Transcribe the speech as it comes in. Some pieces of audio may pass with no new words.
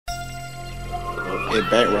It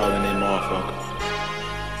back rolling that motherfucker.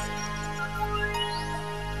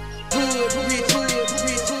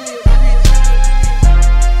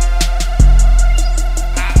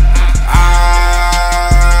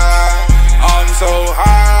 I'm so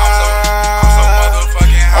high. I'm so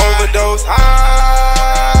motherfucking high. Overdose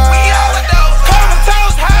high. We overdose.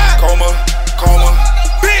 Comatose high. Coma,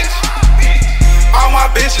 bitch. All my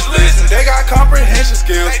bitches listen. They got comprehension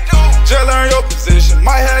skills. Just learn your position.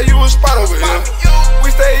 Might have you a spot over here. We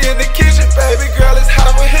stay in the kitchen, baby girl, it's hot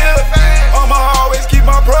over here. I'ma always keep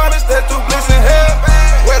my promise, that through bliss in hell.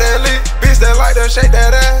 Where that lit bitch that like to shake that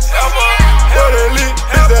ass. Where that lit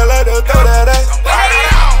bitch that like to throw that ass.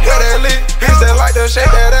 Where that lit bitch that like to shake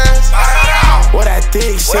that ass. What that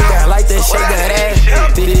thick shit that like to shake that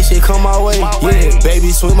ass. Did this shit come my way? Yeah, baby,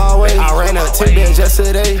 swing my way. I ran a tidbit just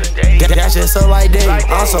today. That's just up like day.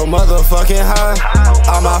 I'm so motherfucking high.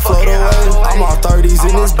 I might float away. I'm all 30s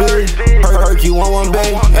in this bitch. Perk, you want one,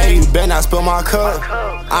 babe? Hey, you better not spill my cup.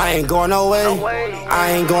 I ain't going no way.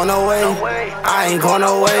 I ain't going no way. I ain't going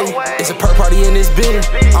no way. It's a perk party in this bitch.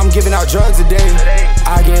 I'm giving out drugs today.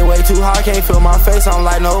 I get way too high, can't feel my face. I'm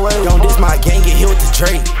like, no way. Don't diss my gang, get hit with the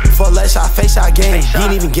Drake. For less shot, face shot game. He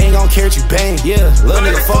ain't even gang, gon' care what you bang. Yeah, little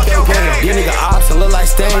nigga, fuck your game. These nigga ops and look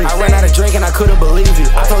like stains. I ran out of drink and I couldn't believe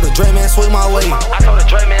it. I told the Dre man, swing my way.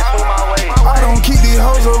 I don't keep these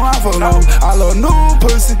hoes around for long. I love new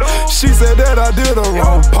pussy. She said that I did her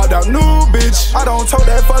wrong. Popped out new bitch. I don't talk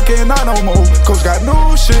that fucking I no more. Coach got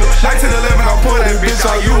new shit. 1911, I pull that bitch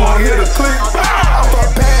out. You won't hear the click. I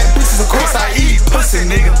fuck bad bitches, of course I eat pussy,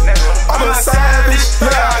 nigga. I'm a savage.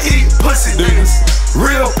 Yeah, I eat pussy, niggas.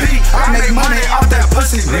 Real P, I make money off that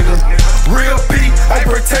pussy, nigga. Real P, I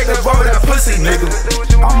protect the road that pussy, nigga.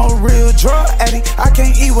 I'm a real drug addict. I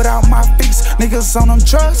can't eat without my feast. Niggas on them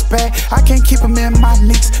drugs bad. I can't keep them in my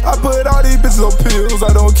mix. I put all these bitches on pills.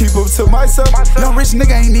 I don't keep them to myself. Young rich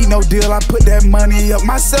nigga ain't need no deal. I put that money up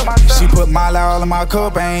myself. She put my all in my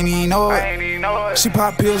cup. I ain't even know it. She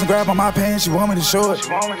pop pills and grab on my pants. She want me to show it.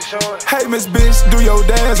 Hey, Miss Bitch, do your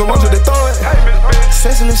dance. I want you to throw it.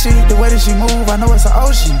 Sexual shit, the way that she move, I know it's an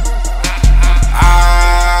ocean.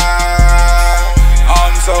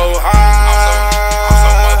 I'm so high. I'm so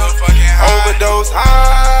motherfucking high. Overdose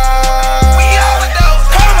high. We overdose.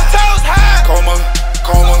 Comatose high. Coma,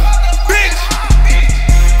 bitch.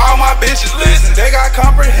 All my bitches listen. They got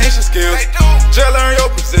comprehension skills. Just learn your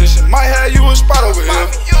position. Might have you a spot over here.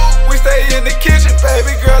 We stay in the kitchen,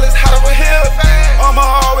 baby girl, it's hot over here. I'ma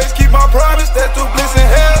always keep my promise, that through bliss in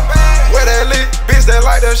hell. Where that lit bitch that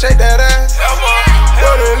like to shake that ass.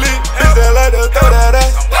 Where that lit bitch that like to throw that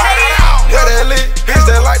ass. Where that lit bitch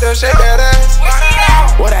that like to shake that ass.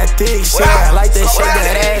 What that thick shit that like to shake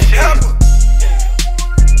that ass.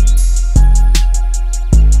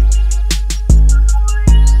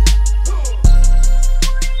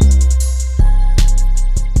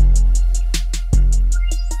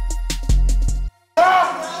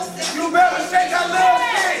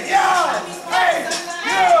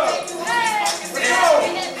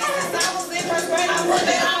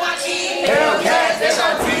 Hellcat, that's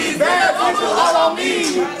our team, bad people all on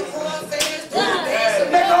me.